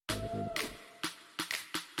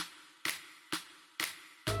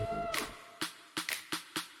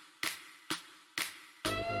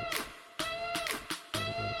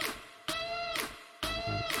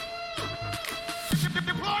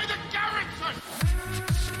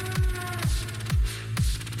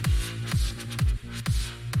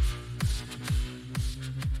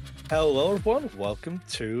Hello, everyone. Welcome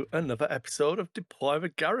to another episode of Deploy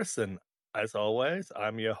with Garrison. As always,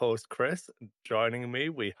 I'm your host, Chris. Joining me,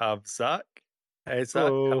 we have Zach. Hey, Zach, how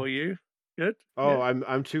Hello. are you? Good? Oh, Yeah?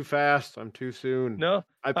 I'm too fast. I'm too soon. No?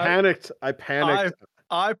 I I panicked. I panicked.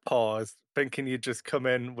 I I paused thinking you'd just come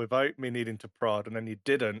in without me needing to prod, and then you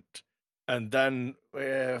didn't. And then,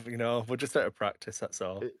 we're just out of practice, that's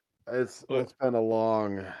all. It, it's We're, it's been a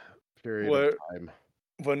long period of we're, time.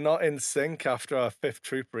 we're not in sync after our fifth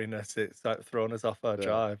trooperiness. It's like thrown us off our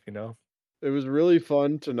Yeah. jive. It was really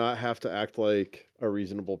fun to not have to act like a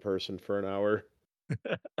reasonable person for an hour.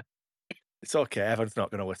 It's okay. Evan's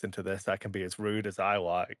not going to listen to this. I can be as rude as I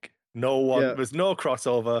like. No one, Yeah, there's no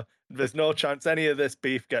crossover. There's no chance any of this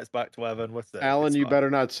beef gets back to Evan. What's it? Alan, It's you fine. better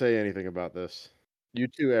not say anything about this. You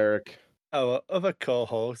too, Eric. Our other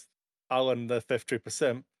co-host, Alan, the fifth trooper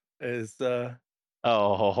simp, is.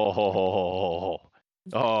 Oh,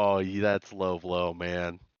 that's low blow,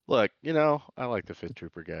 man. Look, I like the Fifth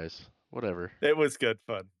Trooper guys. Whatever. It was good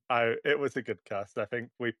fun. It was a good cast. I think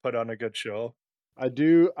we put on a good show. I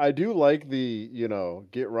do like the,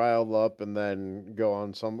 get riled up and then go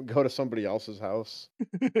to somebody else's house.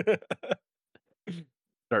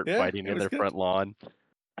 Start Yeah, fighting it in was their good. front lawn.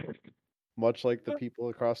 Much like the people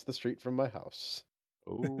across the street from my house.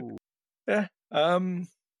 Ooh. Yeah.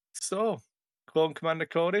 So, Clone Commander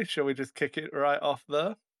Cody, shall we just kick it right off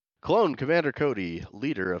there? Clone Commander Cody,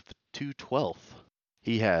 leader of the 212th.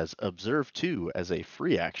 He has Observe 2 as a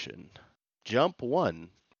free action, Jump 1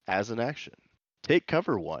 as an action, Take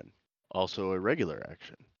Cover 1, also a regular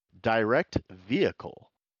action, Direct Vehicle,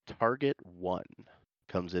 Target 1.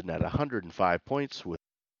 Comes in at 105 points with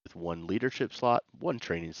one leadership slot, one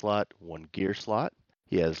training slot, one gear slot.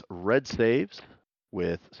 He has red saves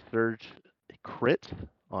with surge crit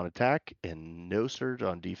on attack and no surge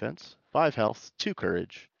on defense. 5 health, 2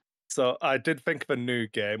 courage. So I did think of a new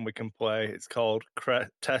game we can play. It's called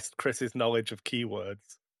Test Chris's Knowledge of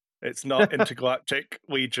Keywords. It's not Intergalactic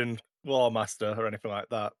Legion Warmaster or anything like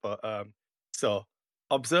that. But so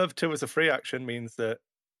Observe 2 as a free action means that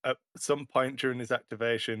at some point during his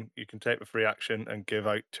activation, you can take the free action and give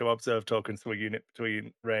out 2 Observe tokens to a unit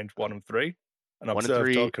between range 1 and 3. An 1 and Observe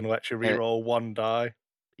 3. token lets you And, reroll 1 die for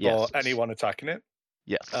yes. anyone attacking it.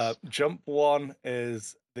 Yes. Jump 1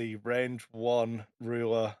 is the range 1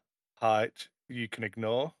 ruler height you can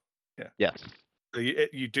ignore. Yeah. Yes. So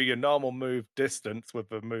you do your normal move distance with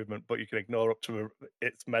the movement, but you can ignore up to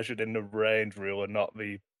it's measured in the range ruler, not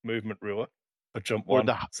the movement ruler. For jump Or 1,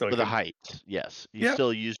 the so or you the can height. Yes. You yeah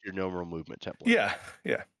still use your normal movement template.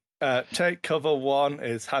 yeah. Take cover 1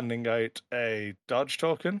 is handing out a dodge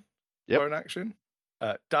token Yep. for an action.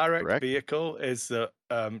 Direct Correct. vehicle is that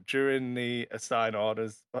during the assign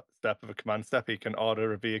orders step of a command step, you can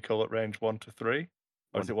order a vehicle at range 1 to 3.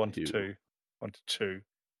 Or is it 1 to 2? 1 to 2.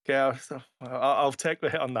 Okay, I'll take the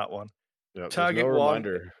hit on that one. Yep, there's no Target 1,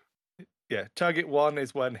 reminder. yeah, target 1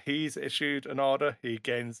 is when he's issued an order, he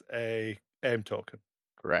gains a aim token.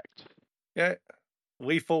 Correct. Yeah.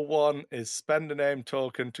 Lethal 1 is spend an aim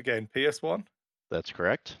token to gain Pierce 1. That's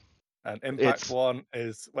correct. And Impact 1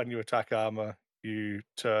 is when you attack armor, you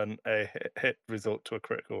turn a hit result to a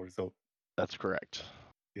critical result. That's correct.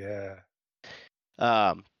 Yeah.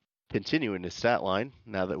 Continuing his stat line,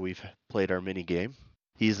 now that we've played our mini game,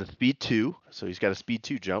 he's a speed 2, so he's got a speed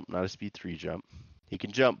 2 jump, not a speed 3 jump. He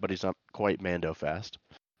can jump, but he's not quite Mando fast.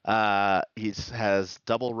 He has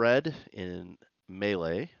double red in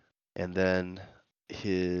melee, and then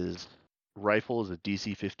his rifle is a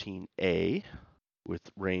DC-15A with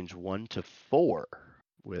range 1 to 4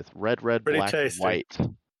 with red, Pretty black, tasty. white.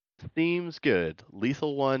 Seems good.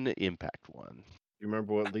 Lethal 1, impact 1. You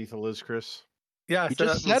remember what lethal is, Chris? Yeah, You so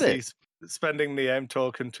just that was said it. he's spending the aim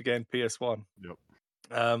token to gain PS1. Yep.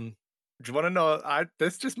 Do you want to know?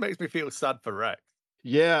 This just makes me feel sad for Rex.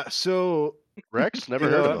 Yeah, so Rex, never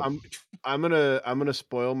heard of him. I'm gonna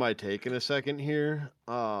spoil my take in a second here.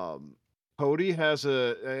 Cody has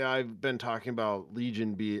I've been talking about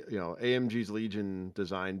Legion AMG's Legion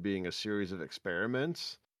design being a series of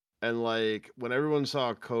experiments. And like when everyone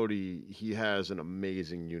saw Cody, he has an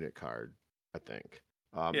amazing unit card, I think.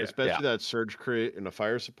 Yeah. Especially that surge crit in a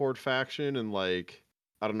fire support faction, and like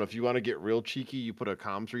I don't know if you want to get real cheeky, you put a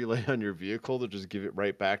comms relay on your vehicle to just give it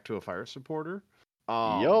right back to a fire supporter.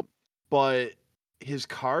 Yup. But his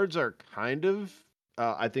cards are kind of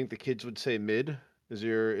I think the kids would say mid. Is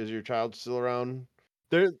your child still around?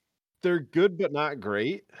 They're good but not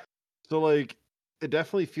great. So like it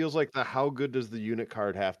definitely feels like how good does the unit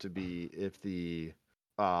card have to be if the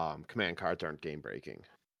command cards aren't game breaking?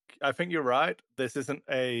 I think you're right. This isn't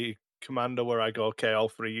a commander where I go, okay, all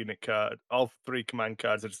 3 command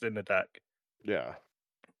cards are just in the deck. Yeah.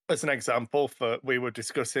 as an example, we were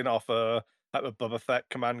discussing off like the Boba Fett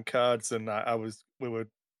command cards, and I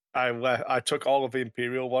took all of the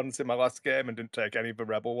Imperial ones in my last game and didn't take any of the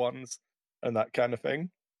Rebel ones and that kind of thing.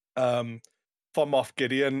 Um, for Moff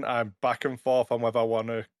Gideon, I'm back and forth on whether I want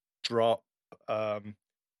to drop um,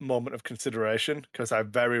 Moment of Consideration because I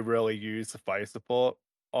very rarely use the fire support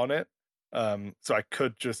on it. So I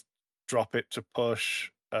could just drop it to push,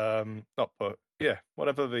 not put, yeah,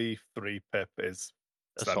 whatever the 3 pip is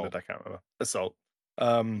Assault. standard. I can't remember. Assault.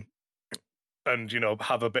 Um, and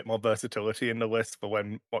have a bit more versatility in the list for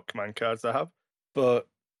what command cards I have. But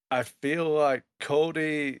I feel like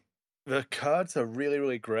Cody, the cards are really,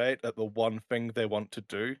 really great at the one thing they want to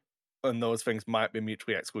do, and those things might be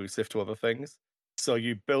mutually exclusive to other things. So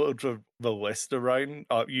you build the list around,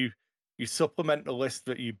 or you supplement the list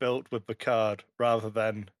that you built with the card rather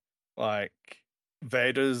than like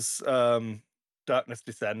Vader's Darkness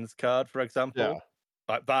Descends card, for Yeah. example.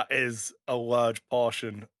 Like that is a large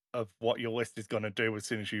portion of what your list is going to do as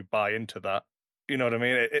soon as you buy into that. You know what I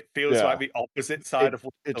mean? It feels like Yeah. the opposite side of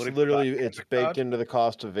It's building for that literally kind it's of baked card. into the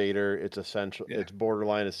cost of Vader. It's essential. Yeah, It's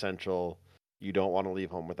borderline essential. You don't want to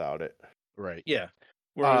leave home without it. Right. yeah.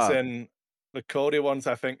 Whereas Uh, in the Cody ones,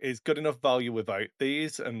 I think is good enough value without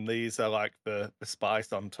these, and these are like the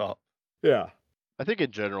spice on top. Yeah. I think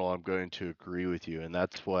in general, I'm going to agree with you, and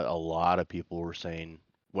that's what a lot of people were saying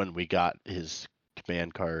when we got his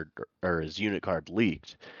command card or his unit card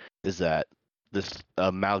leaked, is that this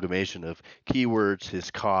amalgamation of keywords,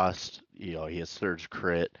 his cost, he has surge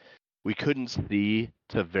crit. We couldn't see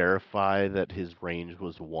to verify that his range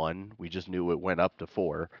was 1. We just knew it went up to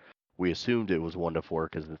 4. We assumed it was 1 to 4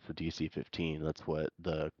 because it's the DC 15. That's what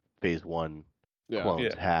the phase 1 Yeah. clones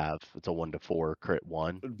Yeah. have. It's a 1 to 4 crit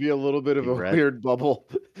 1. It'd be a little bit of You a read? weird bubble.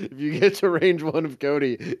 If you get to range 1 of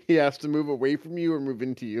Cody, he has to move away from you or move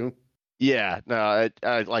into you. Yeah, no,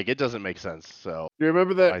 it doesn't make sense. So Do you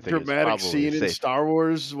remember I that think it's dramatic probably scene in safe. Star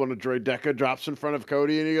Wars when a droideka drops in front of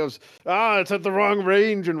Cody and he goes, it's at the wrong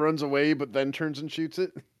range and runs away, but then turns and shoots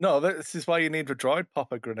it? No, this is why you need the droid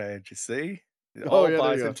popper grenade. You see, it Oh, all yeah, there you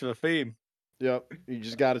buys go. into the theme. Yep. You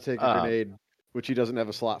just got to take a Um, grenade, which he doesn't have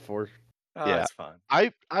a slot for. Ah, yeah, it's fine.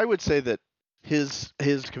 I would say that his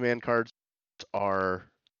command cards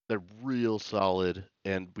they're real solid,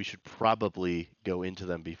 and we should probably go into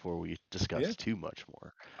them before we discuss Yeah. too much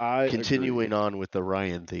more. I agree. Continuing on with the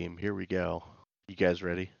Ryan theme, here we go. You guys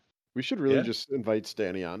ready? We should really Yeah. just invite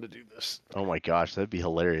Stanny on to do this. Oh my gosh, that'd be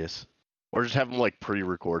hilarious. Or just have him like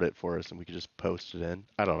pre-record it for us and we could just post it in.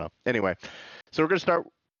 I don't know. Anyway, so we're gonna start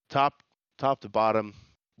top to bottom.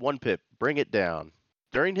 1 pip, bring it down.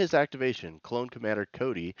 During his activation, Clone Commander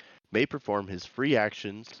Cody may perform his free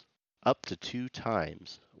actions up to 2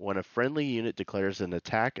 times. When a friendly unit declares an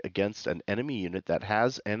attack against an enemy unit that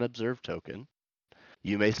has an observe token,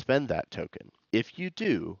 you may spend that token. If you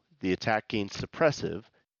do, the attack gains suppressive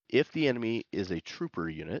if the enemy is a trooper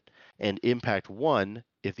unit, and impact 1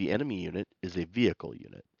 if the enemy unit is a vehicle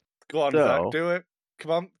unit. Go on, Zach, So, do it.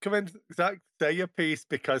 Come on, come in, Zach. Say your piece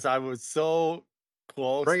because I was so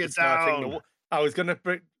close Bring to it starting down. I was gonna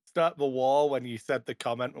start the war when you said the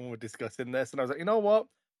comment when we were discussing this, and I was like, you know what?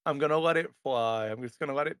 I'm gonna let it fly. I'm just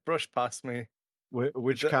gonna let it brush past me.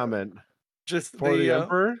 Which The- comment? Just For the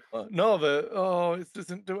Emperor? no, it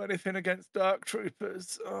doesn't do anything against Dark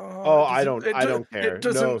Troopers. Oh, It doesn't. I don't It care. No,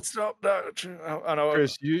 doesn't stop Dark Troopers. I know.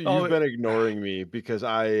 Chris, Oh, you've been ignoring me because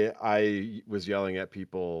I was yelling at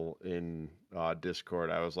people in Discord.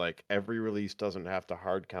 I was like, every release doesn't have to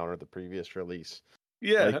hard counter the previous release.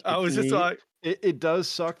 yeah. Like I it's was just neat. like, It does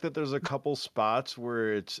suck that there's a couple spots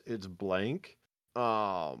where it's blank.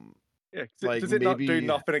 yeah. Like Does it not do maybe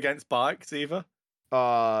nothing against bikes either?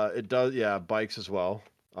 it does, yeah, bikes as well.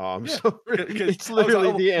 Yeah, So because it's I was like, literally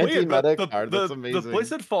oh, the weird, but anti-meta card. That's the amazing.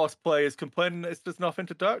 Blizzard Force players complaining that it does nothing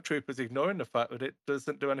to Dark Troopers, ignoring the fact that it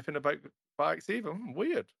doesn't do anything about bikes either.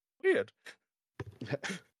 Weird.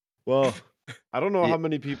 Well, I don't know yeah, how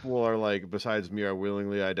many people are like, besides me, are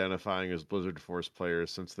willingly identifying as Blizzard Force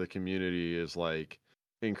players since the community is like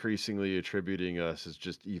increasingly attributing us as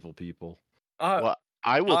just evil people. I well,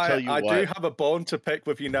 I will tell you I do what. have a bone to pick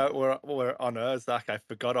with you now. We're on Earth, Zach. I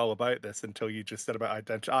forgot all about this until you just said about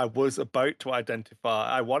identity. I was about to identify.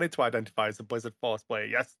 I wanted to identify as a Blizzard Force player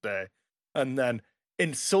yesterday, and then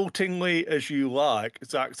insultingly as you like,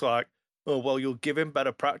 Zach's like, "Oh well, you'll give him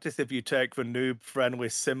better practice if you take the noob-friendly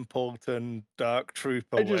simpleton Dark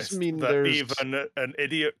Trooper I just list mean that there's even an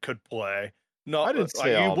idiot could play." I Not didn't like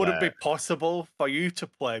say you all wouldn't be that. possible for you to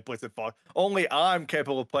play Blizzard Force. Only I'm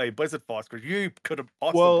capable of playing Blizzard Force because you couldn't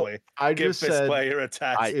Well, possibly I give just this said player a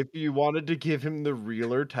test. if you wanted to give him the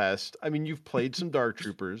realer test, I mean, you've played some Dark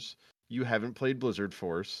Troopers. You haven't played Blizzard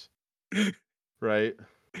Force, right?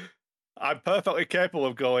 I'm perfectly capable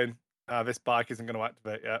of going, this bike isn't going to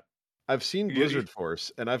activate yet. I've seen You- Blizzard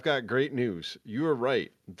Force, and I've got great news. You were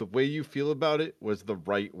right. The way you feel about it was the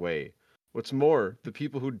right way. What's more, the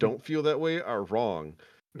people who don't feel that way are wrong.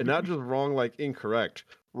 And not just wrong like incorrect,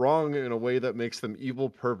 wrong in a way that makes them evil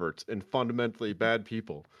perverts and fundamentally bad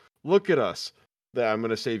people. Look at us. That I'm going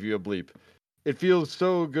to save you a bleep. It feels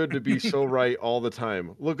so good to be so right all the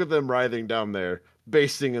time. Look at them writhing down there,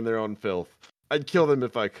 basting in their own filth. I'd kill them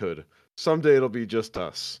if I could. Someday it'll be just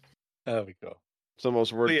us. There we go. It's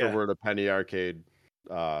almost word for yeah. word a Penny Arcade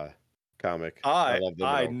comic. I love the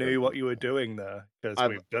I vanilla knew version. what you were doing there because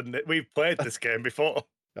I've- we've done it. We've played this game before.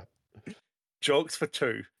 Jokes for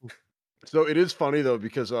two. So it is funny though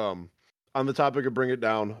because on the topic of Bring It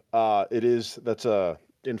Down, that's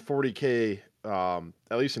in 40K,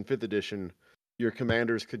 at least in 5th edition, your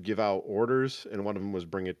commanders could give out orders, and one of them was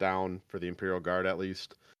Bring It Down for the Imperial Guard at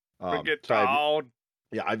least. Bring it so down.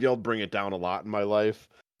 I've yelled Bring It Down a lot in my life.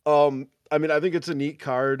 I mean, I think it's a neat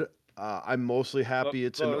card. I'm mostly happy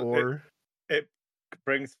it's an ore. It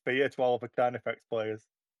brings fear to all of the kind effects players.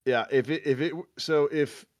 Yeah, if it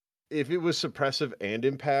was suppressive and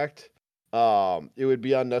impact, it would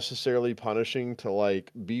be unnecessarily punishing to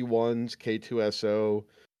like B1s, K2SO,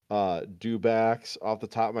 dewbacks off the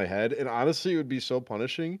top of my head. And honestly, it would be so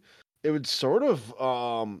punishing. It would sort of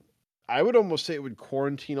I would almost say it would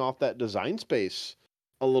quarantine off that design space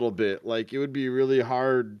a little bit. Like it would be really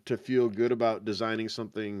hard to feel good about designing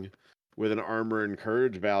something with an armor and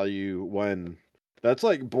courage value when that's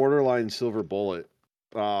like borderline silver bullet.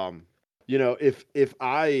 If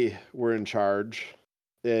I were in charge,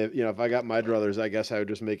 if I got my druthers, I guess I would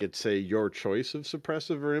just make it say your choice of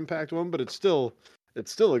suppressive or impact one, but it's still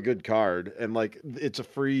a good card, and like it's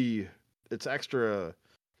extra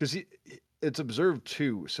because it's observed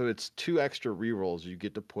 2, so it's 2 extra rerolls you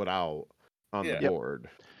get to put out on the board.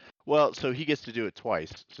 Well, so he gets to do it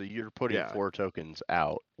twice. So you're putting 4 tokens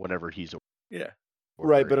out whenever he's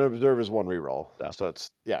right, but an observe is 1 reroll, so it's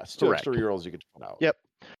 2 Correct. extra rerolls you get to put out. Yep.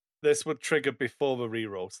 This would trigger before the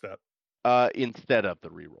reroll step. Instead of the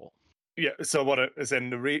reroll. Yeah, so what it is in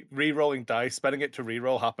the re-rolling dice, spending it to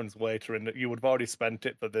reroll happens later, and you would have already spent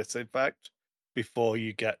it for this effect before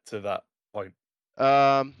you get to that point.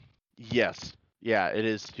 Yes. Yeah, it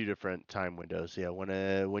is 2 different time windows. Yeah, when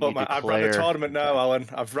you declare. I've run a tournament now, Alan.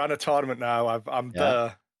 I've run a tournament now. I'm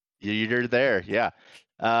there. You're there. Yeah.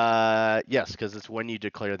 Yes, because it's when you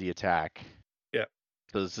declare the attack. Yeah.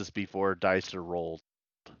 So this is before dice are rolled.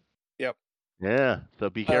 Yep. Yeah. So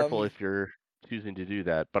be careful if you're choosing to do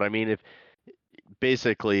that. But I mean, if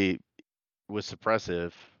basically with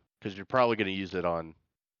suppressive, because you're probably going to use it on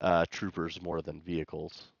troopers more than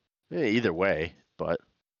vehicles. Either way, but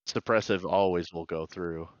suppressive always will go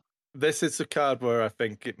through. This is the card where I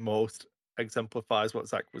think it most exemplifies what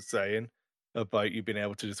Zach was saying about you being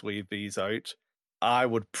able to just weave these out. I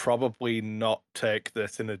would probably not take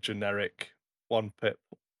this in a generic 1 pip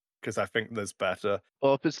because I think there's better.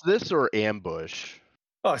 Well, if it's this or ambush.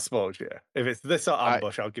 I suppose, yeah. If it's this or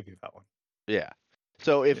ambush, I'll give you that one. Yeah.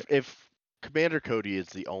 So if Commander Cody is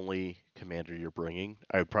the only commander you're bringing,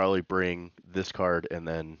 I would probably bring this card and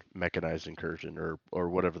then Mechanized Incursion or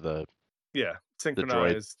whatever the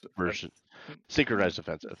synchronized version. Synchronized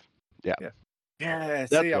Offensive. Yeah. Yeah,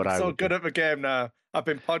 That's see, what I'm I so would good do. at the game now. I've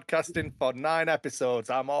been podcasting for 9 episodes.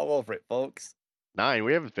 I'm all over it, folks. 9?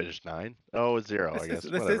 We haven't finished 9. Oh, it's 0, I guess.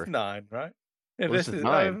 This is 9, right? Yeah, this is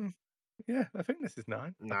 9. Yeah, I think this is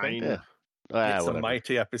 9. 9. Yeah. It's whatever. a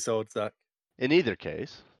mighty episode, Zach. In either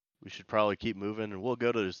case, we should probably keep moving, and we'll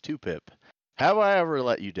go to this 2-pip. Have I ever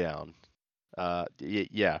let you down?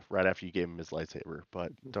 Yeah, right after you gave him his lightsaber,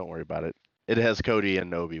 but don't worry about it. It has Cody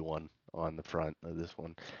and Obi-Wan on the front of this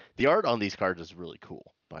one. The art on these cards is really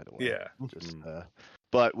cool, by the way. Yeah. Just,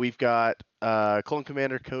 but we've got Clone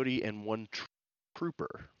Commander Cody and 1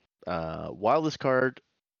 trooper. While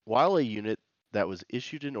a unit that was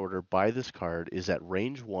issued an order by this card is at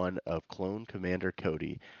range 1 of Clone Commander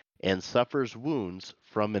Cody and suffers wounds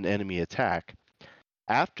from an enemy attack,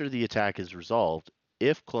 after the attack is resolved,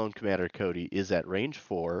 if Clone Commander Cody is at range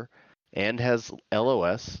 4 and has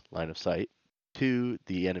LOS, line of sight, to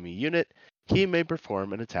the enemy unit, he may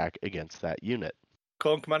perform an attack against that unit.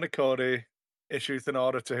 Clone Commander Cody issues an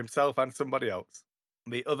order to himself and somebody else.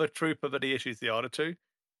 The other trooper that he issues the order to,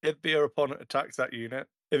 if your opponent attacks that unit,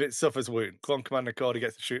 if it suffers wound, Clone Commander Cody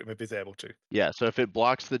gets to shoot him if he's able to. Yeah, so if it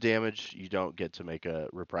blocks the damage, you don't get to make a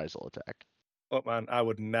reprisal attack. Look, man, I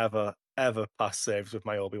would never, ever pass saves with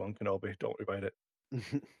my Obi-Wan Kenobi. Don't worry about it.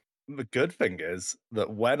 The good thing is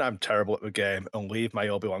that when I'm terrible at the game and leave my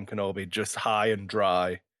Obi-Wan Kenobi just high and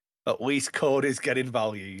dry, At least Cody's getting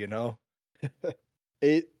value, you know?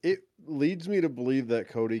 It leads me to believe that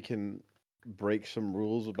Cody can break some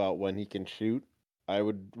rules about when he can shoot. I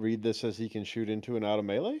would read this as he can shoot into and out of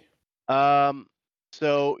melee. Um,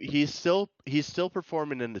 so he's still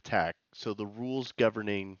performing an attack. So the rules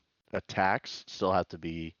governing attacks still have to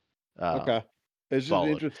be Okay. It's just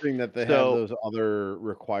followed. interesting that they have So those other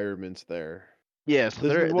requirements there. yeah, so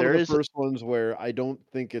This is there one of there the is first ones where I don't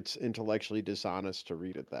think it's intellectually dishonest to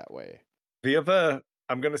read it that way. The other,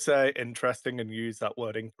 I'm going to say interesting and use that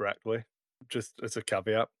word incorrectly, just as a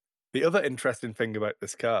caveat. The other interesting thing about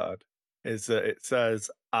this card is that it says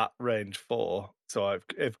at range 4. So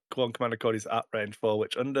if Clone Commander code is at range 4,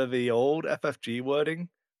 which under the old FFG wording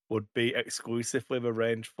would be exclusively the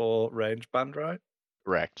range 4 range band, right?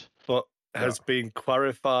 correct. But Yeah. has been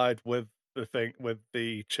clarified with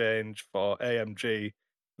the change for AMG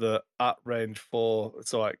that at range 4,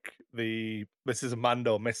 so like this is a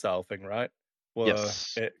Mando missile thing, right? Where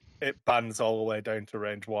Yes, it bans all the way down to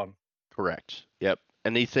range 1. correct. Yep.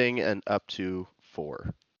 Anything and up to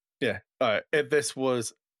 4. Yeah. All right. If this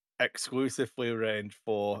was exclusively range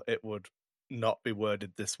 4, it would not be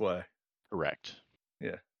worded this way. Correct.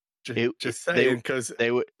 Yeah. It Just saying, because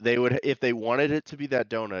they would if they wanted it to be that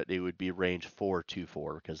donut, it would be range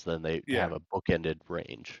 424 because then they yeah, have a bookended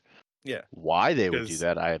range. yeah, Why they would do because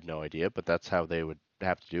that, I have no idea, but that's how they would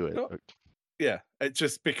have to do it. no, yeah, it's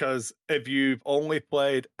just because if you've only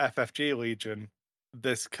played FFG Legion,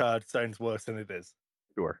 this card sounds worse than it is.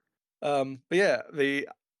 Sure. But yeah,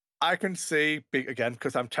 I can see again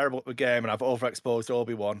because I'm terrible at the game and I've overexposed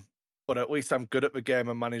Obi-Wan, but at least I'm good at the game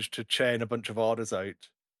and managed to chain a bunch of orders out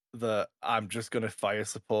that I'm just going to fire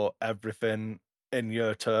support everything in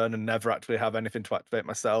your turn and never actually have anything to activate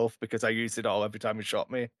myself because I used it all every time you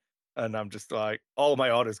shot me, and I'm just like all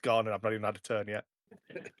my orders gone and I've not even had a turn yet.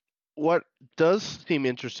 What does seem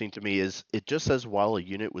interesting to me is it just says while a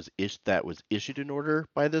unit was issued an order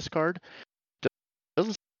by this card,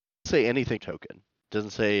 doesn't say anything token.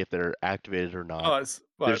 Doesn't say if they're activated or not. Oh, it's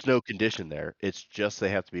like, There's no condition there. It's just they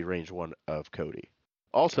have to be range 1 of Cody.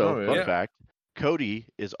 Also, Oh, yeah. fun yeah, fact, Cody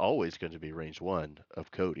is always going to be range 1 of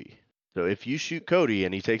Cody. So if you shoot Cody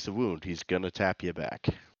and he takes a wound, he's going to tap you back.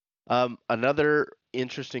 Another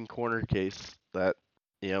interesting corner case that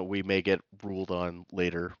we may get ruled on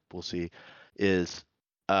later, we'll see, is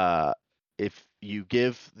if you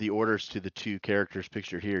give the orders to the 2 characters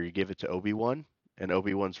pictured here, you give it to Obi-Wan, and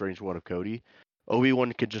Obi-Wan's range 1 of Cody.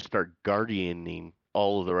 Obi-Wan could just start guardianing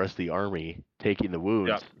all of the rest of the army, taking the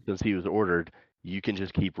wounds. Since he was ordered, you can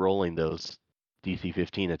just keep rolling those DC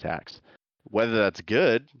 15 attacks. Whether that's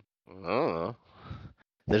good, I don't know.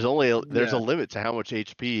 There's a Yeah. limit to how much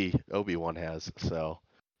HP Obi-Wan has. So,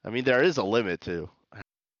 I mean, there is a limit to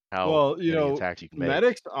how Well, many attacks you can make.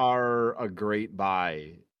 medics are a great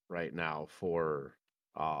buy right now for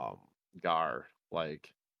Gar.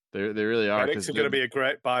 Like they really are medics because are going to be a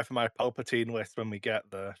great buy for my Palpatine list when we get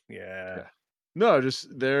there. Yeah. no,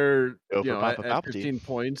 just they're Go for Papa at Palpatine. 15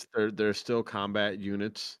 points, they're still combat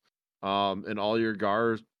units. And all your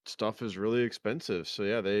Gar stuff is really expensive. So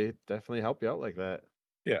yeah, they definitely help you out like that.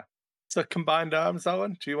 Yeah. So combined arms,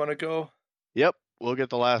 Alan, do you want to go? Yep, we'll get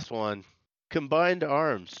the last one. Combined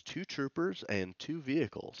arms, 2 troopers and 2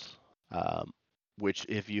 vehicles. Which,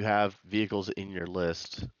 if you have vehicles in your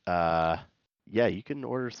list, yeah, you can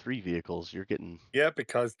order 3 vehicles. You're getting Yeah,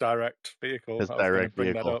 because direct vehicle. this I was going to direct bring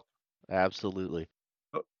that vehicle. up. Absolutely.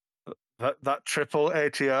 That triple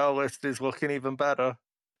ATR list is looking even better.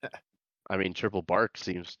 I mean, triple bark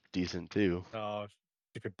seems decent too. Oh,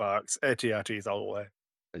 stupid barks. ATRTs all the way.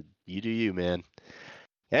 You do you, man.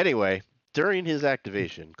 Anyway, during his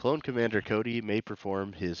activation, Clone Commander Cody may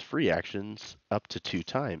perform his free actions up to 2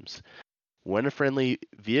 times. When a friendly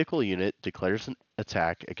vehicle unit declares an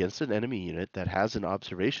attack against an enemy unit that has an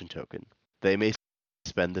observation token, they may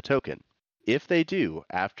spend the token. If they do,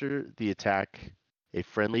 after the attack, a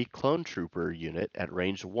friendly clone trooper unit at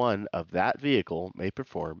range 1 of that vehicle may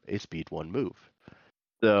perform a speed 1 move.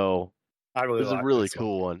 So, I really this is a like really this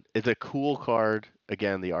cool one. It's a cool card.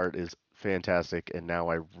 Again, the art is fantastic, and now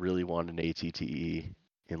I really want an ATTE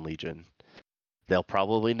in Legion. They'll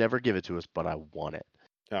probably never give it to us, but I want it.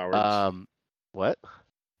 Cowards. What?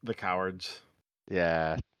 The cowards.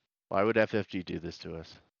 Yeah. Why would FFG do this to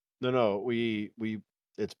us? No, we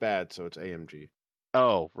it's bad, so it's AMG.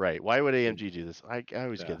 Oh, right. Why would AMG do this? I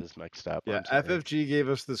always Yeah. get this mixed up. Yeah, I'm sorry. FFG gave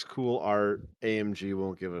us this cool art. AMG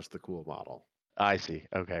won't give us the cool model. I see.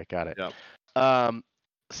 Okay, got it. Yep.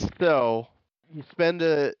 So you spend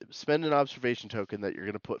an observation token that you're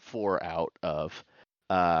going to put 4 out of,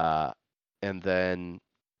 and then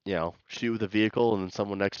shoot with a vehicle, and then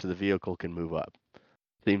someone next to the vehicle can move up.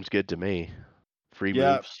 Seems good to me. Free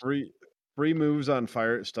Yeah, moves. free moves on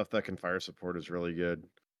fire stuff that can fire support is really good.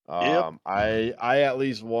 Yep. I at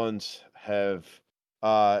least once have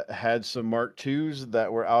had some Mark twos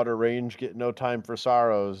that were out of range, get no time for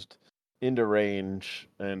sorrows into range,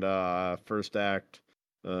 and first act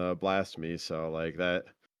blast me. So like that,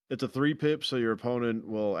 it's a 3-pip, so your opponent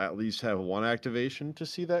will at least have one activation to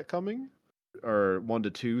see that coming, or 1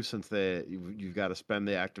 to 2, since you've got to spend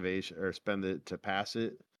the activation or spend it to pass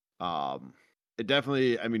it. It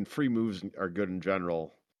definitely, I mean, free moves are good in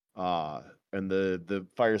general. And the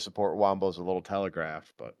fire support wombo's a little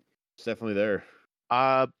telegraphed, but it's definitely there.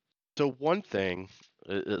 So one thing,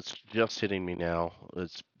 it's just hitting me now.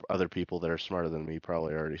 It's other people that are smarter than me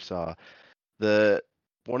probably already saw.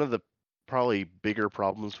 One of the probably bigger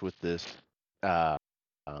problems with this, um,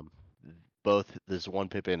 both this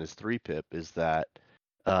 1-pip and his 3-pip, is that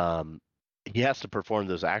he has to perform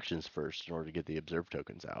those actions first in order to get the observe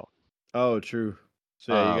tokens out. Oh, true.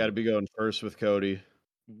 So yeah, you got to Um, be going first with Cody.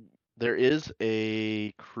 there is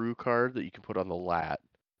a crew card that you can put on the lat.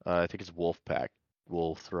 I think it's Wolfpack.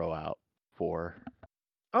 Will throw out 4.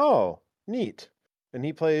 Oh, neat. And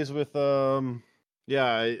he plays with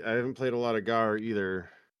yeah, I haven't played a lot of Gar either.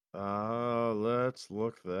 Let's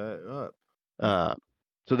look that up. Uh,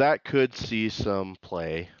 so that could see some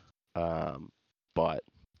play, but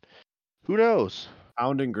who knows?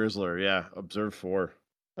 Hound and Grizzler, yeah, observe 4.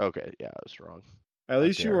 Okay, yeah, I was wrong. At Right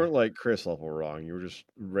least you there. weren't like Chris level wrong. You were just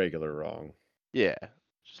regular wrong. Yeah,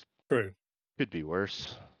 just True. could be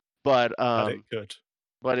worse. But That it could.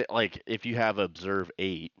 like if you have observe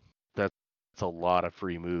 8, that's a lot of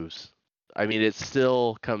free moves. I mean, it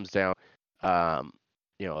still comes down. A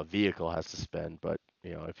vehicle has to spend, but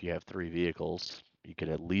if you have 3 vehicles, you can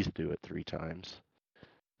at least do it 3 times.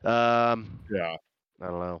 Yeah. I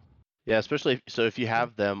don't know. Yeah, especially if you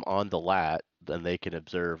have them on the lat, then they can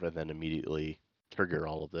observe and then immediately trigger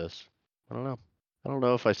all of this. I don't know. I don't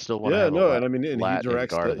know if I still want to Yeah, have a no, and I mean, and lat in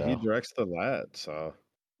Gar he though. directs the lat, so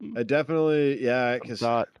Hmm, I definitely, yeah, some because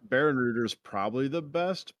thought. Baron Reuter's probably the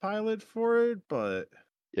best pilot for it, but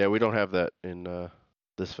Yeah, we don't have that in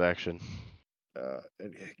this faction.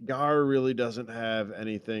 Gar really doesn't have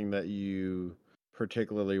anything that you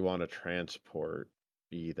particularly want to transport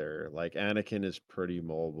either. Like Anakin is pretty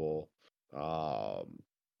mobile. Um,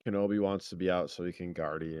 Kenobi wants to be out so he can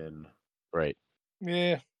Guardian. Right.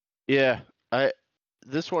 Yeah. Yeah.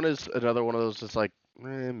 This one is another one of those that's like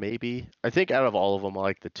maybe. I think out of all of them, I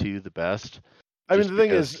like the 2 the best. I mean, Just the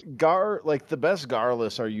thing is, because. like the best Gar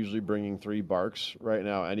lists are usually bringing 3 Barks right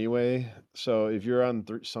now anyway. So if you're on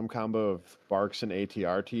some combo of Barks and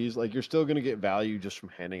ATRTs, like you're still gonna get value just from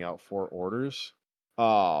handing out 4 orders.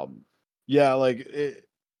 Um, yeah, like If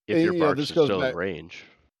your this Barks are goes still in back. range.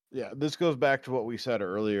 Yeah, this goes back to what we said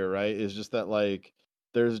earlier, right? Is just that like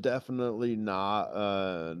there's definitely not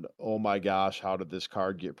an oh my gosh, how did this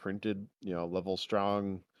card get printed? Level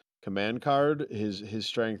strong command card. His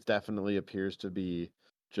strength definitely appears to be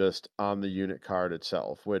just on the unit card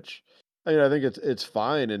itself, which I think it's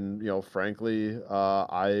fine. And frankly,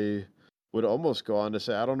 I would almost go on to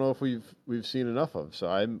say I don't know if we've seen enough of. So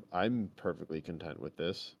I'm perfectly content with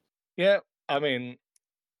this. Yeah. I mean,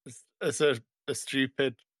 it's a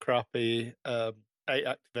stupid, crappy 8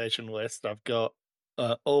 activation list. I've got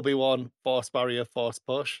Obi-Wan, Force Barrier, Force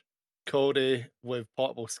Push, Cody with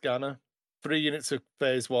Portable Scanner, 3 units of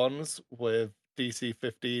Phase 1s with DC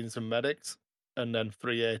 15s and Medics, and then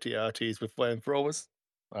 3 ATRTs with Flamethrowers.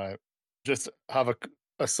 Right. Just have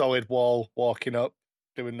a solid wall walking up,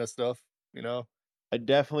 doing the stuff, you know? I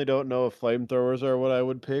definitely don't know if flamethrowers are what I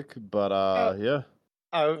would pick, but Uh, yeah.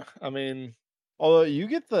 I mean, Although you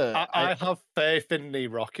get the I have faith in the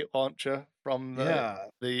rocket launcher from yeah,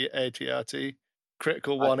 the ATRT.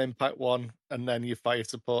 Critical I 1, impact 1, and then you fire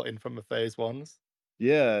support in from the phase 1s.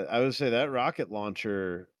 yeah, I would say that rocket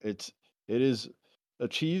launcher, it is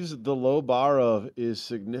achieves the low bar of is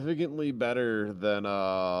significantly better than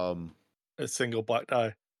A single black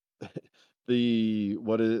die. the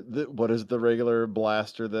what is the regular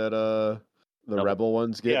blaster that the Double. rebel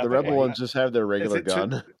ones get? Yeah, I The think rebel White. ones just have their is regular it two?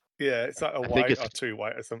 gun. Yeah, it's like a I think white it's or 2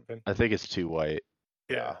 white or something. I think it's 2 white.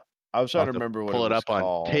 Yeah. Yeah. I was I'll trying have to to remember what it pull it was up on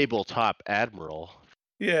called. Tabletop Admiral.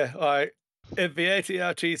 Yeah, like if the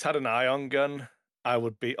ATRTs had an ion gun, I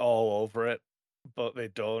would be all over it, but they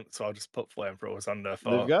don't, so I'll just put flamethrowers on there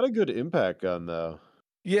They've for. got a good impact gun though.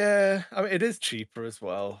 Yeah, I mean it is cheaper as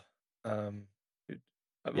well. It-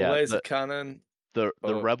 like the Yeah, laser the cannon, the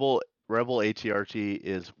the but rebel ATRT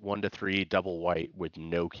is 1 to 3 double white with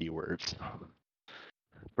no keywords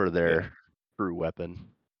for Yeah. their crew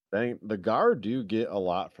weapon. Dang, the Gar do get a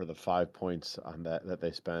lot for the 5 points on that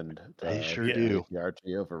they spend They to sure Yeah. do. make the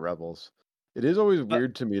RTO for Rebels. It is always But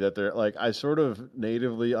weird to me that they're like I sort of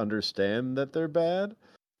natively understand that they're bad,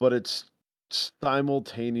 but it's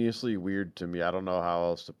simultaneously weird to me. I don't know how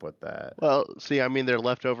else to put that. Well, see, I mean, they're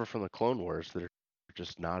left over from the Clone Wars. They're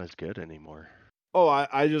just not as good anymore. Oh,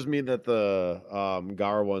 I just mean that the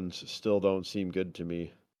Gar ones still don't seem good to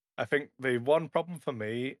me. I think the one problem for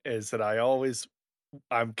me is that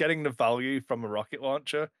I'm getting the value from a rocket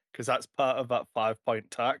launcher because that's part of that 5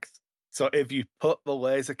 point tax. So if you put the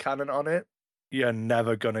laser cannon on it, you're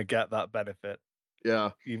never gonna get that benefit.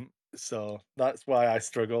 Yeah. So that's why I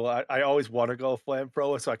struggle. I always want to go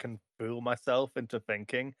flamethrower so I can fool myself into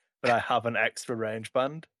thinking that I have an extra range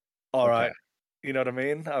band. All Okay. right, you know what I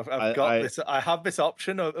mean? I've got I this. I have this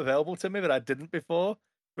option available to me that I didn't before.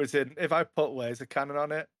 Whereas if I put laser cannon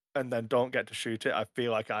on it and then don't get to shoot it, I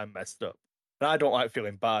feel like I'm messed up. And I don't like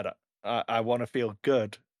feeling bad. I want to feel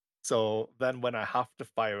good. So then when I have to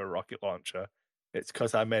fire a rocket launcher, it's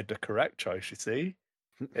because I made the correct choice. You see,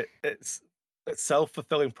 it's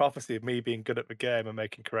self-fulfilling prophecy of me being good at the game and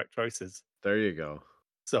making correct choices. there you go.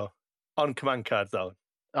 So, on command cards, Alan.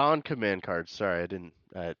 On command cards, sorry,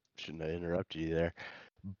 I shouldn't have interrupted you there.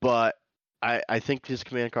 But I think his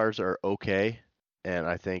command cards are okay, and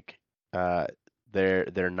I think uh,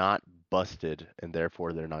 they're not busted, and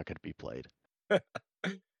therefore they're not going to be played,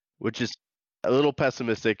 which is a little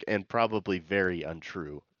pessimistic and probably very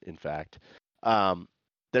untrue. In fact,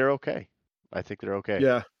 they're okay. I think they're okay.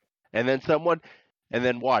 Yeah. And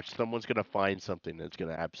then watch, someone's gonna find something that's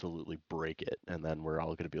gonna absolutely break it, and then we're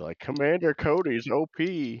all gonna be like, Commander Cody's OP.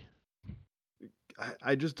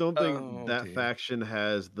 I just don't think Oh that dear. faction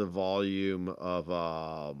has the volume of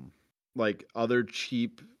like other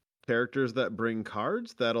cheap characters that bring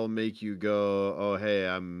cards that'll make you go, "Oh, hey,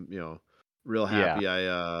 I'm, real Yeah, happy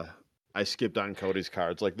I skipped on Cody's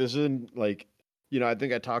cards." Like this isn't like, I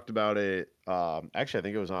think I talked about it actually I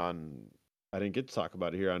think it was on I didn't get to talk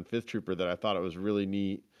about it here on Fifth Trooper that I thought it was really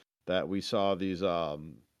neat that we saw these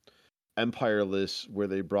Empire lists where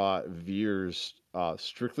they brought Veers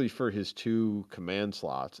strictly for his 2 command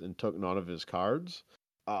slots and took none of his cards.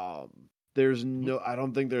 There's Mhm. no, I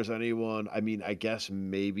don't think there's anyone. I mean, I guess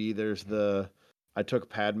maybe there's I took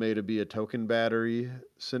Padme to be a token battery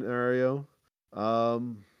scenario.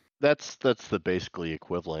 Um, that's the basically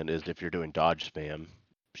equivalent. Is if you're doing dodge spam,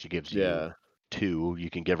 she gives you yeah, 2. You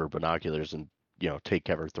can give her binoculars and take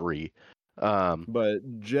cover 3. Um, but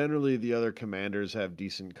generally the other commanders have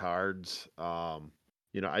decent cards.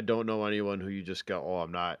 I don't know anyone who you just go,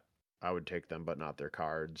 oh, I would take them, but not their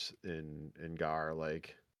cards in Gar.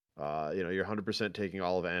 Like, you're 100% taking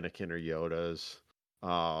all of Anakin or Yoda's.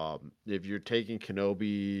 If you're taking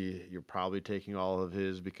Kenobi, you're probably taking all of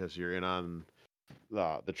his because you're in on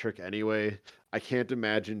the trick anyway. I can't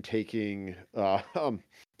imagine taking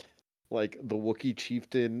like the Wookiee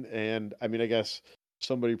chieftain, and I mean, I guess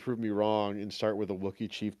somebody prove me wrong and start with a Wookiee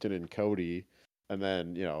chieftain and Cody, and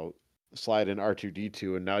then slide in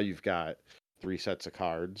R2D2, and now you've got 3 sets of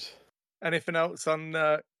cards. Anything else on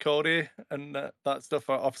Cody and that stuff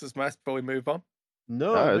for Officer's Mess before we move on?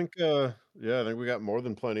 No, I uh, think yeah, I think we got more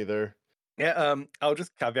than plenty there. Yeah, I'll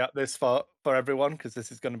just caveat this for everyone because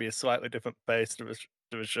this is going to be a slightly different pace to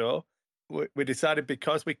a show. We decided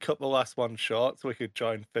because we cut the last one short, so we could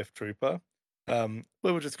join Fifth Trooper.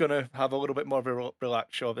 We were just going to have a little bit more of a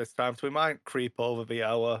relaxed show this time, so we might creep over the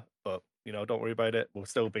hour, but don't worry about it. We'll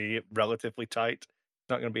still be relatively tight. It's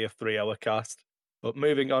not going to be a 3 hour cast. But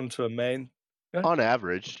moving on to a main, yeah, on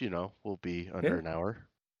average, we'll be under yeah, an hour.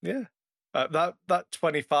 yeah. That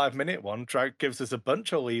 25-minute one gives us a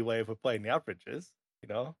bunch of leeway if we're playing the averages.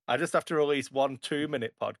 I just have to release 1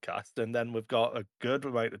 2-minute podcast, and then we've got a good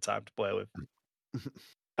amount of time to play with.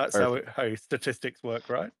 That's Perfect. how statistics work,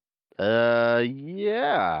 right?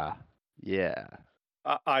 Yeah, yeah.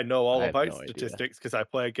 I know all I have about no idea. statistics because I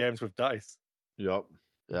play games with dice. Yep.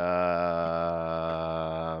 How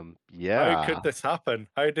Yeah. could this happen?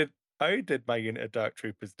 How did my unit of Dark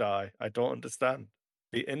Troopers die? I don't understand.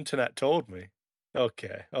 The internet told me.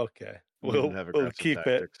 Okay, okay. You didn't We'll have we'll aggressive keep it.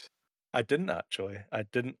 tactics. I didn't actually. I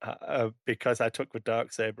didn't because I took the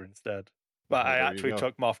dark saber instead. But Well, I there you actually go.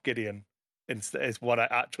 took Moff Gideon instead. Is what I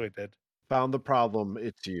actually did. Found the problem.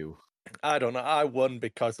 It's you. I don't know. I won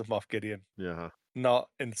because of Moff Gideon, Yeah. not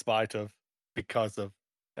in spite of. Because of.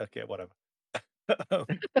 Okay, whatever.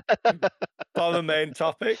 For the main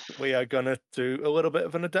topic, we are going to do a little bit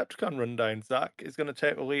of an Adepticon rundown. Zach is going to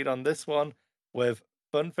take the lead on this one with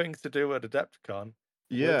fun things to do at Adepticon with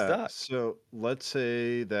Yeah. Zach. So let's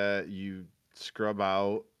say that you scrub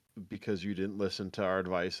out because you didn't listen to our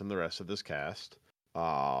advice and the rest of this cast.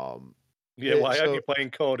 Yeah, why aren't you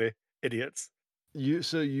playing Cody, idiots?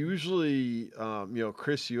 Usually,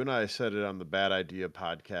 Chris, you and I said it on the Bad Idea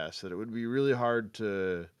podcast that it would be really hard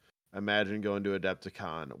to imagine going to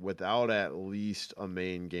Adepticon without at least a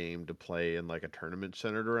main game to play in like a tournament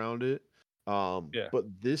centered around it. Yeah, But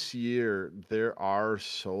this year there are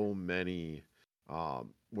so many.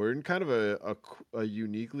 We're in kind of a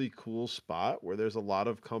uniquely cool spot where there's a lot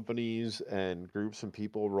of companies and groups and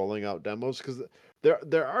people rolling out demos because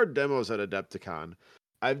there are demos at Adepticon.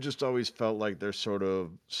 I've just always felt like they're sort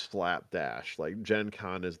of slapdash. Like Gen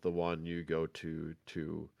Con is the one you go to,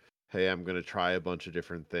 hey, I'm gonna try a bunch of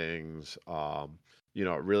different things.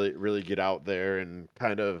 Really get out there and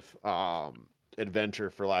kind of adventure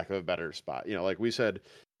for lack of a better spot. Like we said,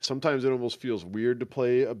 sometimes it almost feels weird to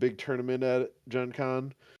play a big tournament at Gen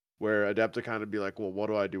Con, where Adepticon would be like, well, what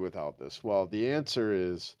do I do without this? Well, the answer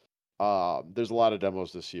is there's a lot of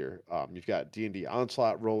demos this year. You've got D&D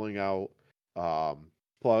Onslaught rolling out. Um,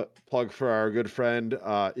 plug for our good friend.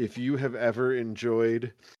 If you have ever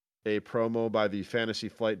enjoyed a promo by the Fantasy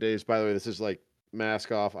Flight Days, by the way, this is like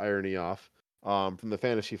mask off, irony off. From the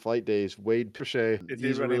Fantasy Flight Days, Wade Pichet. is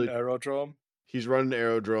he running Aerodrome? He's running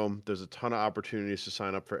Aerodrome. There's a ton of opportunities to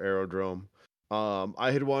sign up for Aerodrome.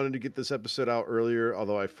 I had wanted to get this episode out earlier,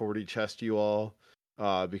 although I 40 chessed you all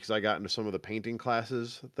because I got into some of the painting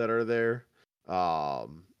classes that are there,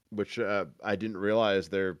 which I didn't realize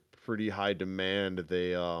they're pretty high demand.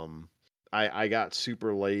 I got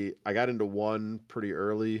super late. I got into one pretty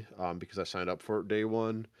early because I signed up for it day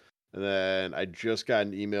one. And then I just got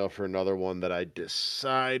an email for another one that I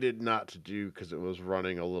decided not to do because it was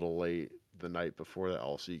running a little late the night before the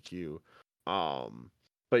LCQ.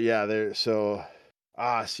 But yeah,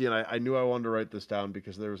 see, and I knew I wanted to write this down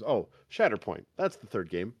because there was Shatterpoint. That's the third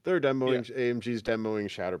game. They're demoing AMG's demoing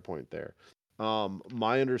Shatterpoint there.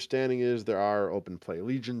 My understanding is there are open play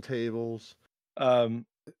Legion tables. Do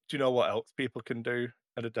you know what else people can do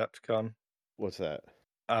at Adepticon? What's that?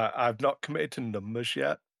 I've not committed to numbers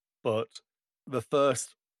yet, but the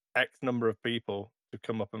first X number of people to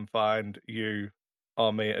come up and find you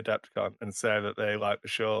or me at Adepticon and say that they like the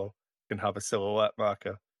show can have a silhouette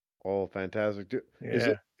marker. Oh, fantastic!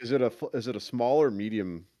 Yeah. Is it a small or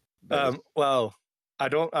medium? Well,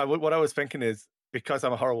 what I was thinking is because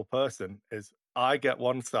I'm a horrible person, is I get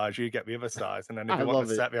one size, you get the other size, and then if I you want love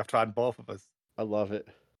to it. set, we have to find both of us. I love it.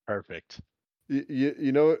 Perfect.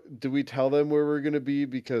 Do we tell them where we're going to be?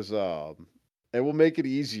 Because it will make it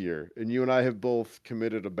easier. And you and I have both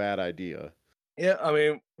committed a bad idea. Yeah, I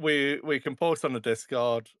mean, we can post on the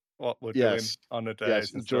Discord what we're doing Yes. on the Yes.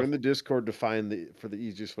 days and Join stuff. the Discord to find the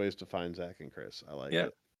easiest ways to find Zach and Chris. I like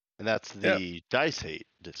it. And that's the Dice Hate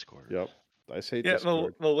Discord. Yep. Dice Hate Yeah,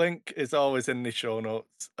 Discord. the link is always in the show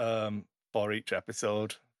notes for each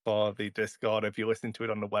episode for the Discord. If you listen to it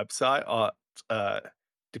on the website or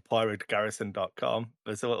deploywithgarrison.com,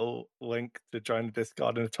 there's a little link to join the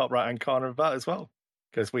Discord in the top right hand corner of that as well.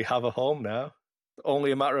 Because we have a home now. It's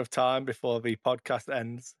only a matter of time before the podcast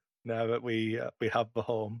ends. Now that we have the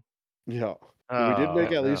home. Yeah. We did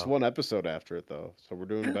make at least one episode after it though, so we're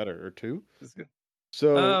doing better. Or two.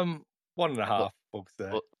 So 1.5, folks.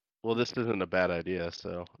 There. Well, this isn't a bad idea,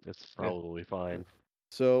 so it's probably fine.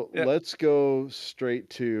 So let's go straight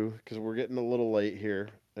to, because we're getting a little late here,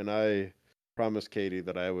 and I promised Katie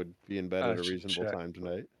that I would be in bed at a reasonable time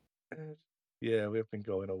tonight. Yeah, we've been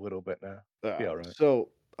going a little bit now. Be all right. So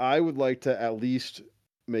I would like to at least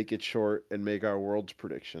make it short and make our world's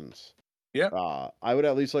predictions. Yeah. I would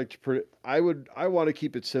at least like to I want to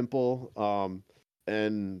keep it simple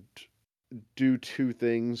and do two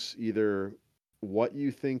things, either what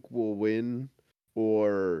you think will win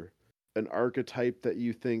or an archetype that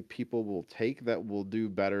you think people will take that will do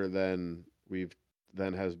better than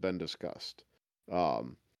has been discussed.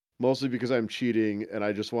 Mostly because I'm cheating and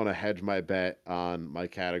I just want to hedge my bet on my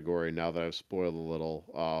category now that I've spoiled a little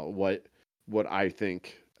what I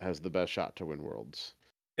think has the best shot to win Worlds.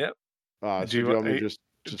 Yep. Do you want me to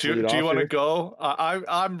do you want to go?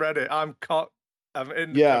 I'm ready. I'm caught.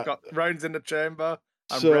 I've got rounds in the chamber.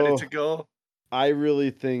 I'm ready to go. I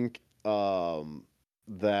really think that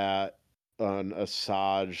an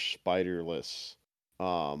Asajj Spiderless.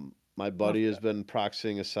 My buddy has been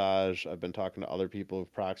proxying Asajj. I've been talking to other people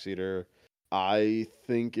who've proxied her. I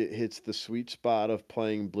think it hits the sweet spot of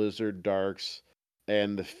playing Blizzard Darks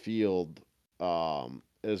and the field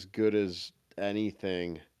as good as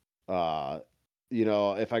anything.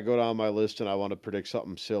 If I go down my list and I want to predict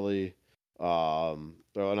something silly, well,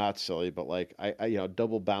 not silly, but like I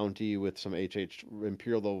double bounty with some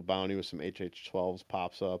Imperial double bounty with some HH12s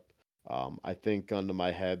pops up. I think gun to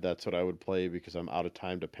my head, that's what I would play because I'm out of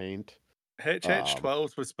time to paint. Um,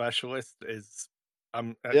 HH12s with specialist is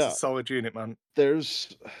it's a yeah, solid unit, man.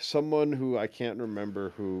 there's someone who I can't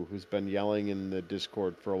remember who's been yelling in the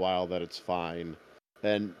Discord for a while that it's fine.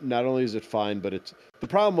 And not only is it fine, but it's the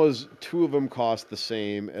problem was two of them cost the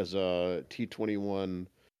same as a T-21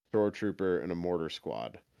 Stormtrooper and a mortar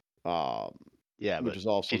squad. Um, Yeah, which but is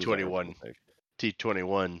also desirable T21 to take.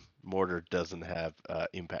 T21 mortar doesn't have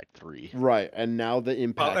impact 3. Right, and now the Well,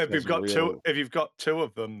 impact has a real if you've got two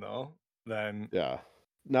of them though, then yeah.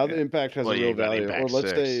 Now the yeah. impact has Well, a real you've got value. Or impact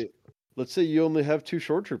 6. let's say you only have two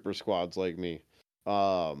short trooper squads like me.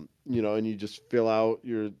 And you just fill out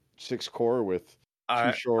your 6 core with two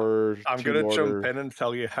I shore, I'm two gonna jump mortar. in and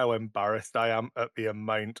tell you how embarrassed I am at the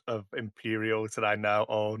amount of Imperials that I now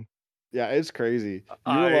own. Yeah, it's crazy.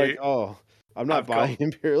 You were like, I "Oh, I'm not I've got buying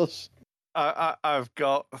Imperials." I've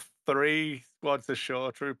got 3 squads of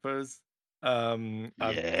shore troopers. I've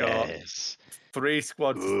got Yes. 3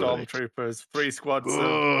 squads of Good. stormtroopers, 3 squads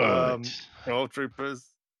of Good. hill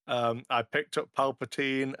troopers. I picked up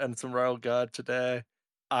Palpatine and some Royal Guard today.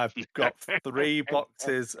 I've got 3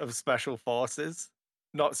 boxes of special forces,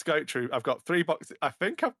 not scout troop. I've got 3 boxes. I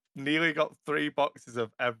think I've nearly got 3 boxes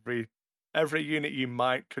of every unit you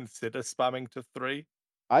might consider spamming to 3.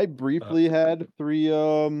 I But briefly had 3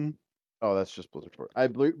 oh, that's just Blizzard for I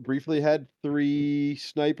briefly had 3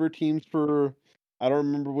 sniper teams for I don't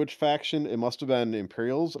remember which faction. It must have been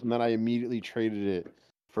Imperials, and then I immediately traded it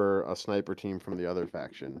for a sniper team from the other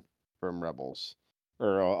faction from Rebels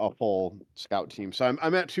or a full scout team. So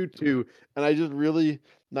I'm at 2-2, and I just really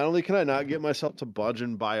not only can I not get myself to budge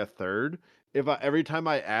and buy a third, if I every time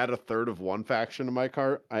I add a third of one faction to my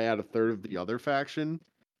cart, I add a third of the other faction.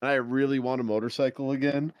 And I really want a motorcycle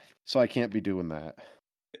again, so I can't be doing that.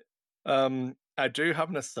 I do have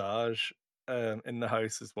an Asajj in the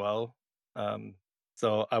house as well. Um,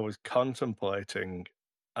 so I was contemplating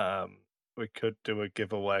um, we could do a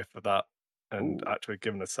giveaway for that and Ooh. actually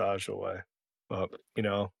give an Asajj away. But I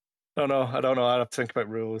don't know. I don't know. I'd have to think about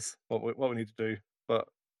rules, what we need to do. But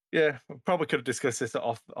yeah, we probably could have discussed this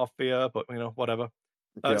off the air, but whatever.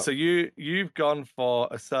 Yeah. So you've gone for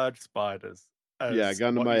Asajj spiders Yeah, as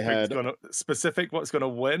gun to what my you think is head. going to specific what's going to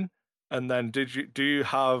win, and then do you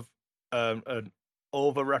have an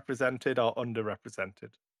overrepresented or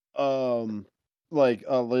underrepresented? Um, like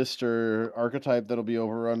a list or archetype that'll be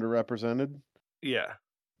over or underrepresented. Yeah,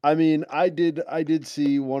 I mean, I did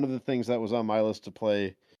see one of the things that was on my list to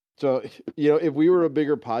play. So, if we were a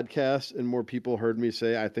bigger podcast and more people heard me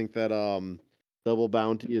say, I think that Double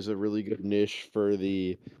Bounty is a really good niche for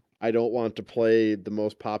the I don't want to play the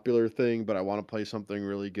most popular thing, but I want to play something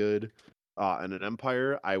really good. In an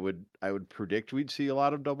Empire, I would predict we'd see a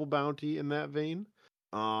lot of Double Bounty in that vein.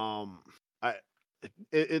 Um, I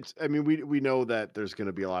it's I mean we know that there's going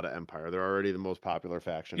to be a lot of Empire. They're already the most popular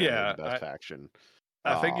faction and they're the yeah. best faction.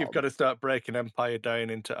 I think you've got Um, to start breaking Empire down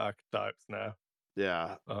into archetypes now.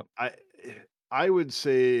 yeah. Uh, I I would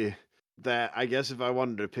say that I guess if I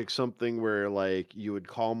wanted to pick something where like you would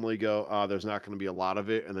calmly go, there's not going to be a lot of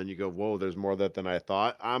it, and then you go, whoa, there's more of that than I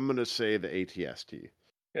thought. I'm gonna say the ATST.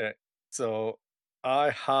 yeah. So I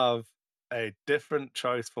have a different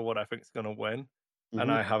choice for what I think is going to win, and Hmm.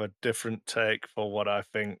 I have a different take for what I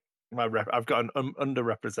think I've got an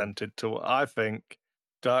underrepresented to what I think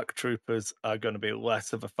Dark Troopers are going to be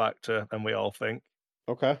less of a factor than we all think.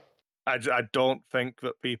 Okay. I don't think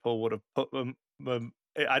that people would have put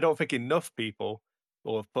I don't think enough people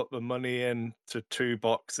will have put the money into 2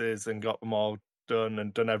 boxes and got them all done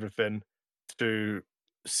and done everything to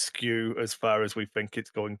skew as far as we think it's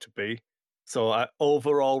going to be. So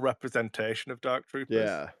overall representation of Dark Troopers,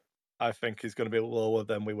 Yeah. I think, is going to be lower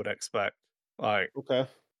than we would expect. Like, Okay.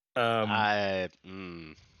 um, I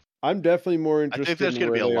mm, I'm definitely more I think interested there's in going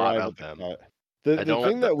to be where a they lot arrive at of the them. cut. The I the don't.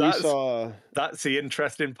 thing that we saw. that's the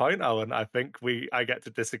interesting point, Alan. I think I get to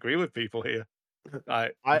disagree with people here.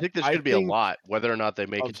 I I I think there's I going to be a think lot. Whether or not they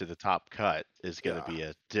make it of to the top cut is going to yeah. be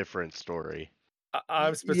a different story.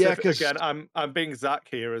 I'm Yeah, specific because again. I'm being Zach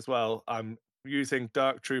here as well. I'm using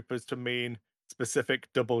Dark Troopers to mean specific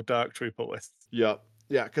double Dark Trooper lists. yep.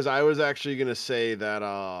 Yeah, because I was actually gonna say that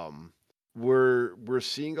we're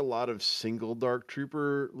seeing a lot of single Dark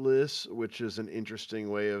Trooper lists, which is an interesting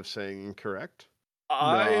way of saying incorrect.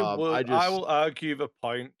 I I just will argue the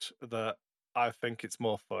point that I think it's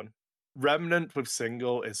more fun. Remnant with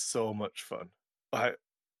single is so much fun. Like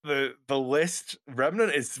the list,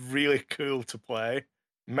 Remnant is really cool to play.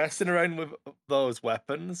 Messing around with those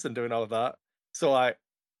weapons and doing all of that. So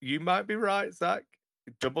you might be right, Zach.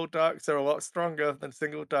 Double darks are a lot stronger than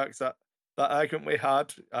single darks. That argument we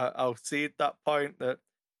had, I'll see that point that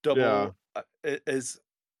yeah. double is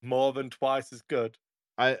more than twice as good.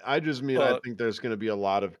 I just mean I But think there's going to be a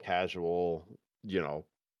lot of casual, yeah,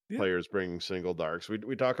 players bringing single darks.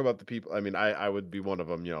 We talk about the people. I mean, I would be one of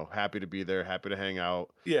them. Happy to be there, happy to hang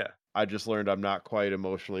out. yeah. I just learned I'm not quite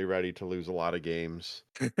emotionally ready to lose a lot of games.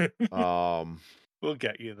 Um, We'll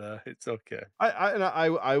get you there. It's okay.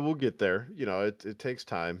 I will get there. It takes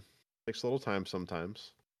time. Takes a little time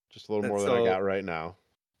sometimes. Just a little And more than I so got right now,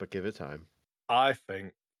 but give it time. I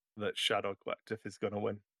think that Shadow Collective is going to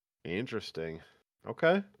win. Interesting.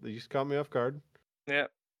 Okay, you just caught me off guard. Yeah,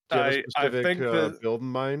 Do you have a I specific think that build in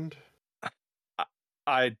mind? I,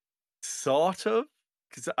 I sort of,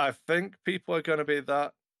 because I think people are going to be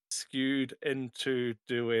that skewed into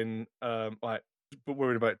doing like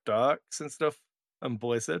worried about darks and stuff and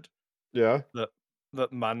Blizzard Yeah. that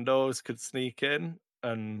Mandos could sneak in,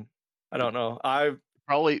 and I don't know.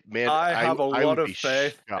 Probably, man. I I have a I lot would of be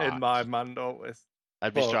faith in my shocked. Mando list,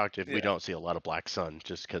 I'd be but shocked if we yeah, don't see a lot of Black Sun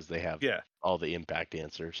just because they have yeah. all the impact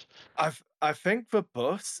answers. I think the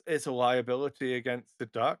bus is a liability against the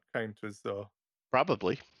dark counters, though.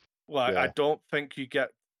 Probably. Like, Yeah. I don't think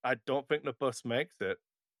the bus makes it.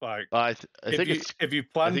 Like, I think it's. if you I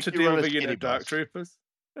plan think to you deal run with a a skinny unit of dark bus. troopers,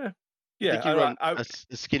 yeah, I think yeah. you run I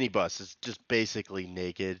a skinny bus. It's just basically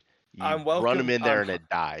naked. You I'm run them welcome. in there and it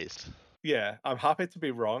dies. Yeah, I'm happy to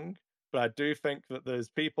be wrong, but I do think that there's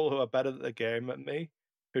people who are better at the game than me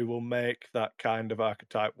who will make that kind of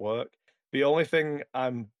archetype work. The only thing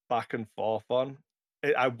I'm back and forth on,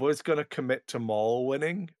 I was going to commit to Maul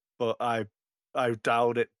winning, but I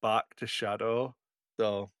dialed it back to Shadow.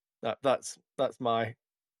 So that's my.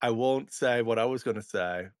 I won't say what I was going to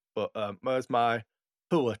say, but there's my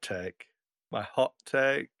poor take, my hot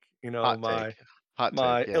take. Hot take. Hot take.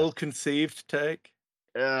 My Yes. ill-conceived take.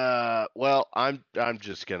 Well, I'm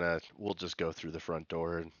just gonna. We'll just go through the front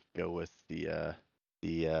door and go with the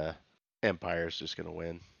Empire's just gonna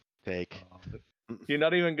win. Take. You're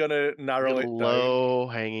not even gonna narrow it down. Low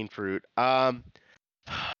hanging fruit.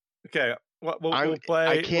 Okay, I we'll can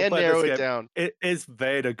play this narrow it game. down. Is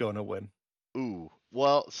Vader gonna win? Ooh.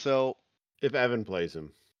 Well, so If Evan plays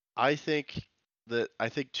him. I think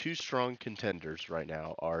two strong contenders right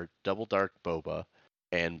now are Double Dark Boba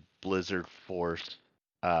and Blizzard Force,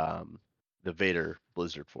 the Vader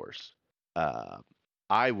Blizzard Force. Uh,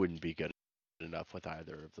 I wouldn't be good enough with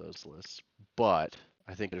either of those lists, but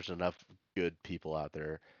I think there's enough good people out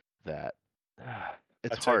there that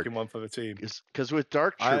it's I'm hard taking one for the team. because with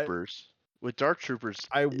Dark Troopers,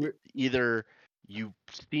 I would. either you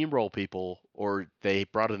steamroll people or they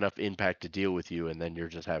brought enough impact to deal with you and then you're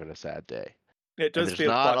just having a sad day. It And does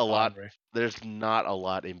feel quite binary. there's not a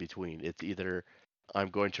lot in between. It's either I'm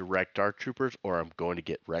going to wreck Dark Troopers or I'm going to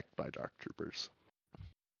get wrecked by Dark Troopers.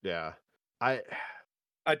 Yeah. I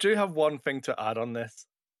I do have one thing to add on this.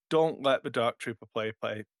 Don't let the Dark Trooper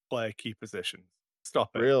play key positions.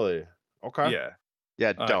 Stop it. really. Okay. Yeah.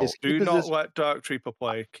 Yeah, don't. Is key Do not position. let Dark Trooper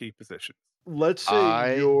play key positions. Let's say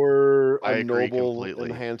I you're a agree noble and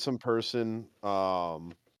completely. handsome person,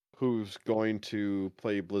 who's going to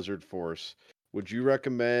play Blizzard Force. Would you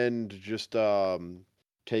recommend just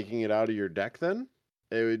taking it out of your deck then?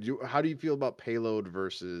 How do you feel about payload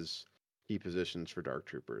versus key positions for Dark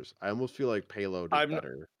Troopers? I almost feel like payload is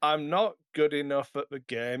better. I'm not good enough at the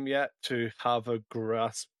game yet to have a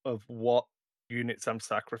grasp of what units I'm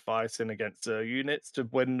sacrificing against units to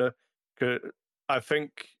win the. I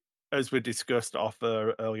think, as we discussed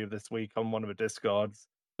earlier this week on one of the discords,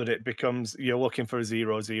 that it becomes you're looking for a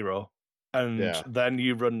 0-0, and Yeah. then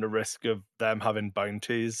you run the risk of them having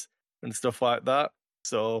bounties and stuff like that.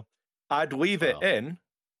 So I'd leave it Well, in,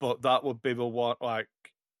 but that would be the one like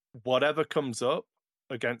whatever comes up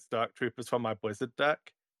against Dark Troopers from my Blizzard deck,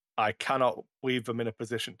 I cannot leave them in a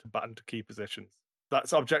position to ban to key positions.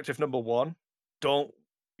 That's objective number one. Don't,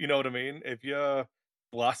 you know what I mean? If you're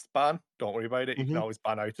last ban, don't worry about it. You can Mhm. always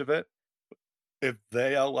ban out of it. If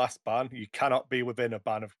they are last ban, you cannot be within a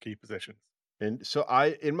ban of key positions. And so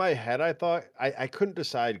in my head, I thought I couldn't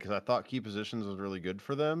decide because I thought key positions was really good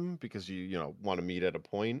for them because you want to meet at a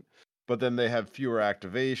point, but then they have fewer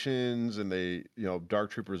activations and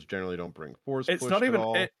Dark Troopers generally don't bring force It's push not at even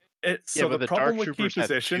all. it's yeah, so but the the Dark problem with key Troopers have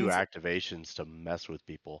two positions. activations to mess with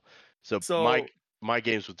people. So So my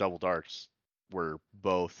games with Double Darks were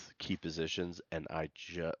both key positions, and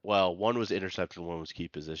one was intercept and one was key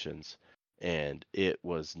positions, and it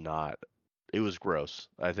was not. It was gross.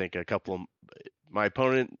 I think a couple of my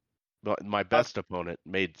opponent, my I've best opponent,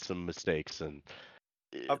 made some mistakes, and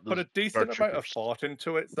I've put those a decent Dark amount of Troopers. thought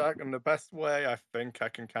into it, Zach, and the best way I think I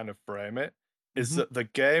can kind of frame it is Mhm. that the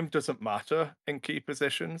game doesn't matter in key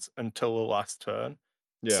positions until the last turn.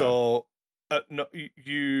 Yeah. So at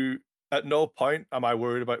no point am I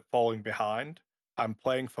worried about falling behind. I'm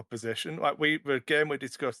playing for position. Like the game we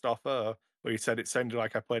discussed off air, where you said it sounded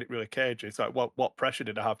like I played it really cagey. It's like, what pressure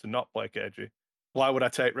did I have to not play cagey? Why would I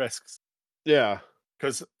take risks? Yeah.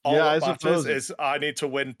 Because all Yeah, I that matters suppose is I need to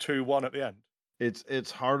win 2-1 at the end.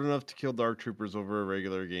 it's hard enough to kill Dark Troopers over a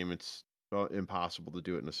regular game. It's impossible to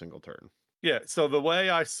do it in a single turn. Yeah, so the way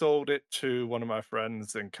I sold it to one of my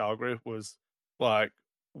friends in Calgary was like,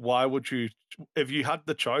 why would you, if you had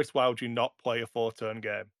the choice, why would you not play a 4-turn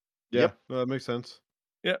game? Yeah, Yep. no, that makes sense.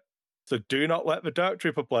 Yeah. So do not let the Dark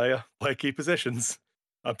Trooper player play key positions.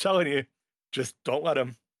 I'm telling you, just don't let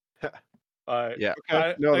him. I, Yeah.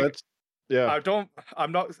 Okay. No, like, that's yeah. I don't.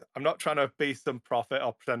 I'm not trying to be some prophet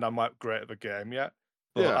or pretend I'm like great at the game yet.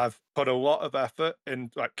 But Yeah. I've put a lot of effort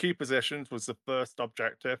in. Like key positions was the first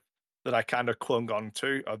objective that I kind of clung on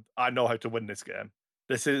to. I know how to win this game.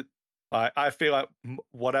 This is. I feel like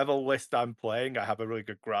whatever list I'm playing, I have a really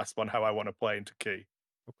good grasp on how I want to play into key.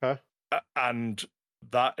 Okay. And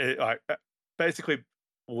that is like basically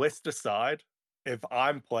list aside. If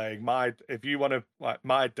I'm playing if you want to like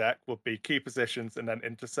my deck would be key positions and then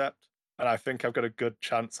intercept, and I think I've got a good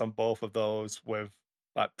chance on both of those with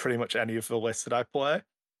like pretty much any of the lists that I play.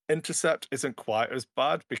 Intercept isn't quite as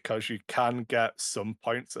bad because you can get some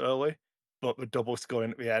points early, but the double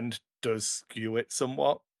scoring at the end does skew it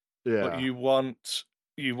somewhat. But Yeah. you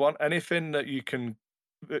want anything that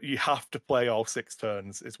you have to play all 6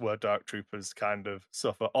 turns is where Dark Troopers kind of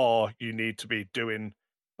suffer, or you need to be doing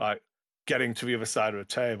like getting to the other side of the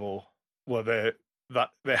table where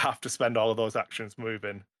they have to spend all of those actions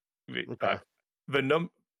moving. Okay. Like the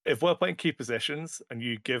if we're playing key positions and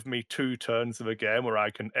you give me 2 turns of a game where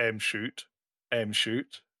I can aim shoot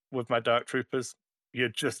with my Dark Troopers, you're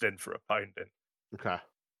just in for a pounding. Okay.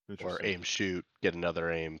 Or Interesting. aim shoot, get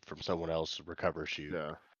another aim from someone else, recover shoot.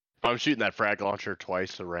 Yeah. If I'm shooting that frag launcher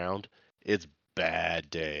twice around, it's bad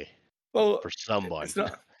day Well, for someone. it's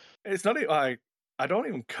not. It's not like I don't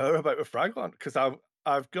even care about the frag launcher because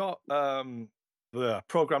I've got the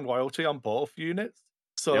programmed loyalty on both units,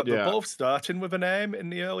 so Yep. they're Yeah. both starting with an aim in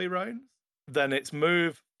the early rounds. Then it's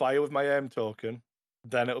move fire with my aim token.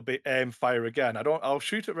 Then it'll be aim fire again. I'll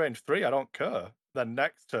shoot at range 3. I don't care. Then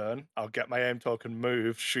next turn I'll get my aim token,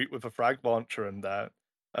 move, shoot with a frag launcher and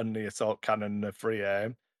the assault cannon, and the free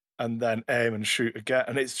aim, and then aim and shoot again.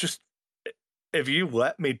 And it's just if you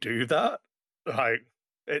let me do that, like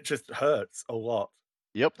it just hurts a lot.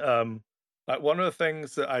 Yep. Like one of the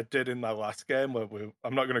things that I did in my last game where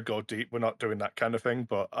I'm not going to go deep, we're not doing that kind of thing,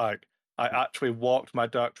 but I actually walked my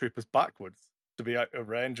Dark Troopers backwards to be out of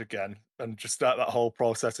range again and just start that whole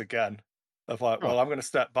process again of like, Oh. well, I'm going to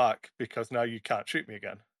step back because now you can't shoot me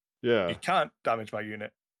again. You Yeah. can't damage my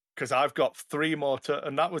unit because I've got 3 more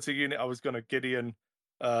and that was a unit I was going to Gideon.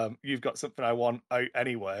 You've got something I want out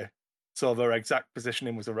anyway, so their exact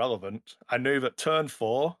positioning was irrelevant. I knew that turn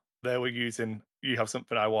 4 they were using you have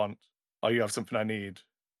something I want or you have something I need,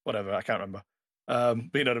 whatever, I can't remember. But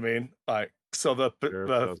you know what I mean? Like so Sheriff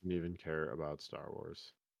the doesn't even care about Star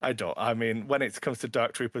Wars. I don't. I mean, when it comes to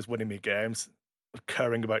Dark Troopers winning me games,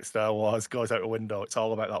 caring about Star Wars goes out the window. It's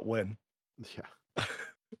all about that win. Yeah.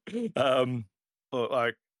 um, but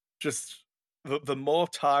like, just the more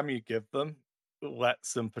time you give them,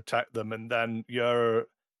 lets them protect them, and then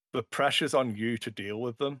the pressure's on you to deal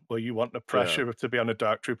with them. Where you want the Yeah. pressure to be on a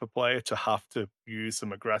Dark Trooper player to have to use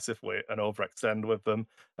them aggressively and overextend with them.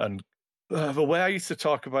 And the way I used to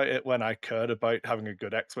talk about it when I cared about having a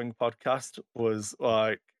good X-wing podcast was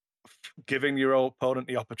like giving your opponent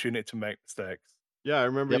the opportunity to make mistakes. Yeah, I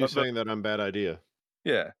remember Yep. you But saying that on Bad Idea.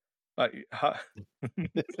 yeah, like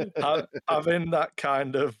having that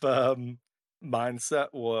kind of mindset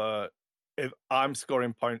where if I'm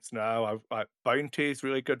scoring points now, like bounty is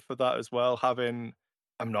really good for that as well. I'm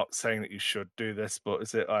not saying that you should do this, but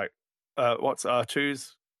is it like what's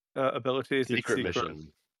R2's ability? Is it Secret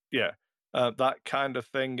mission. Yeah, that kind of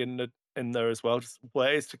thing in there as well. Just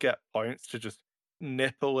ways to get points to just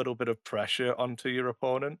nip a little bit of pressure onto your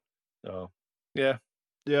opponent. So yeah,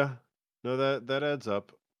 Yeah. No, that adds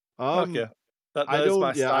up. okay. I There's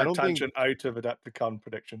my don't yeah, I side don't think tangent out of Adepticon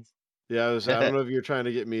predictions. yeah, I don't know if you're trying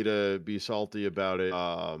to get me to be salty about it,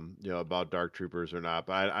 about Dark Troopers or not,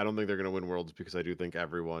 but I don't think they're gonna win Worlds because I do think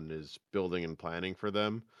everyone is building and planning for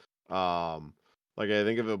them. Like I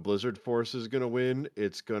think if a Blizzard Force is gonna win,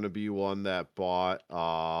 it's gonna be one that bought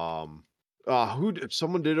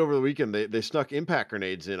someone did over the weekend. They snuck impact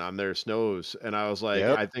grenades in on their snows, and I was like,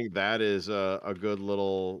 Yep. I think that is a good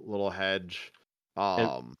little hedge. And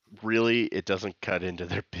Um, really, it doesn't cut into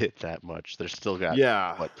their bid that much. They're still got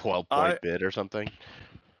yeah. what 12-point I bid or something.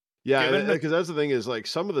 Yeah, given the because that's the thing is like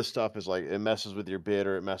some of the stuff is like it messes with your bid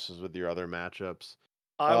or it messes with your other matchups.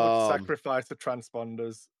 I would Um, sacrifice the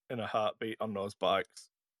transponders in a heartbeat on those bikes.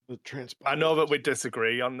 the I know that transponders. we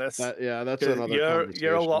disagree on this That's because another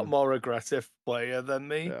you're a lot conversation. more aggressive player than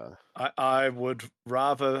me. Yeah. I would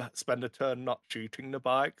rather spend a turn not shooting the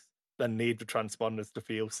bikes than need the transponders to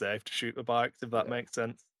feel safe to shoot the bikes, if that Yeah. makes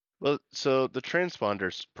sense. Well, so the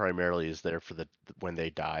transponders primarily is there for the when they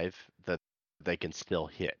dive that they can still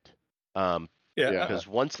hit. Yeah, Yeah. Because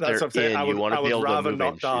once that's they're what I'm saying. in, you want I to be would able to rather move and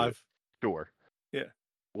not shoot. dive. Sure. Yeah.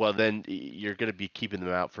 Well, then you're going to be keeping them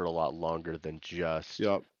out for a lot longer than just.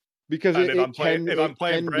 Yep. Because And if I'm it playing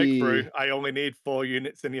can be breakthrough, I only need 4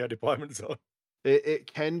 units in your deployment zone. it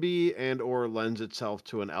can be and or lends itself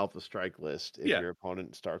to an alpha strike list if Yeah. your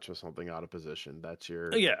opponent starts with something out of position. That's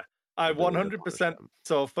your Yeah, I ability to punish 100%. them.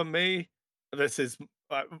 So for me, this is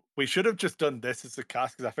we should have just done this as a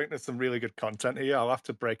cast because I think there's some really good content here. I'll have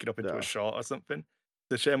to break it up into a Yeah. short or something.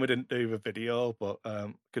 It's a shame we didn't do the video, but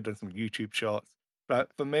could have done some YouTube shorts.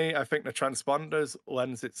 But for me, I think the transponders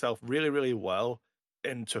lends itself really, really well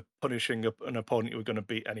into punishing an opponent you're going to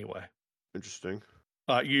beat anyway. Interesting.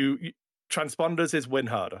 You transponders is win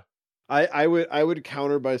harder. I would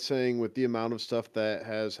counter by saying with the amount of stuff that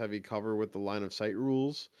has heavy cover with the line of sight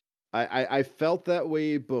rules, I felt that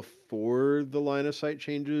way before the line of sight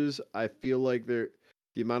changes. I feel like the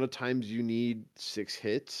amount of times you need 6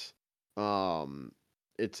 hits, um,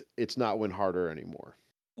 it's not win harder anymore.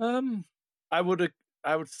 Um, I would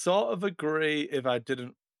I would sort of agree if I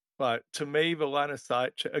didn't like to me the line of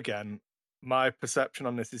sight again, my perception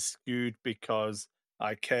on this is skewed because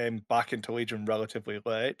I came back into Legion relatively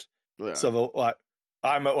late. Yeah, So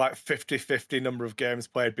I'm at like 50-50 number of games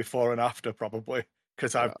played before and after probably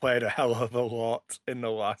because yeah, I've played a hell of a lot in the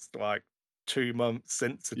last like 2 months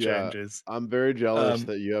since the yeah. changes. I'm very jealous Um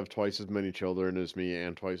that you have twice as many children as me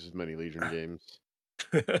and twice as many Legion games.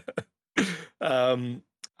 um,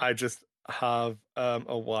 I just have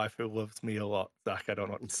a wife who loves me a lot. Zach, I don't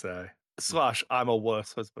know what to say. Slash, I'm a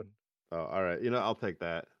worse husband. Oh, all right. I'll take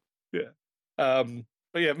that. Yeah.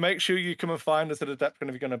 But yeah, make sure you come and find us at Adepticon if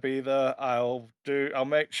you're going to be there. I'll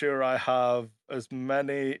make sure I have as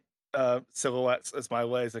many silhouettes as my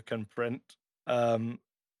laser can print. Um,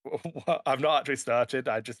 I've not actually started.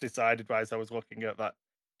 I just decided as I was looking at that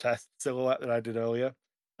test silhouette that I did earlier.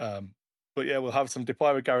 But yeah, we'll have some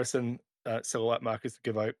deploy with Garrison silhouette markers to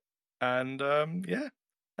give out. And yeah,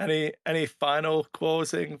 any final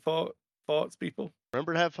closing thoughts, people?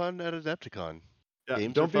 Remember to have fun at Adepticon. Yeah,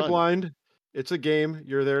 Games are don't be fun. blind. It's a game.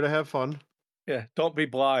 You're there to have fun. Yeah, don't be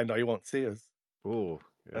blind or you won't see us. Oh,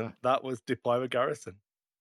 yeah. And that was Deploy with Garrison.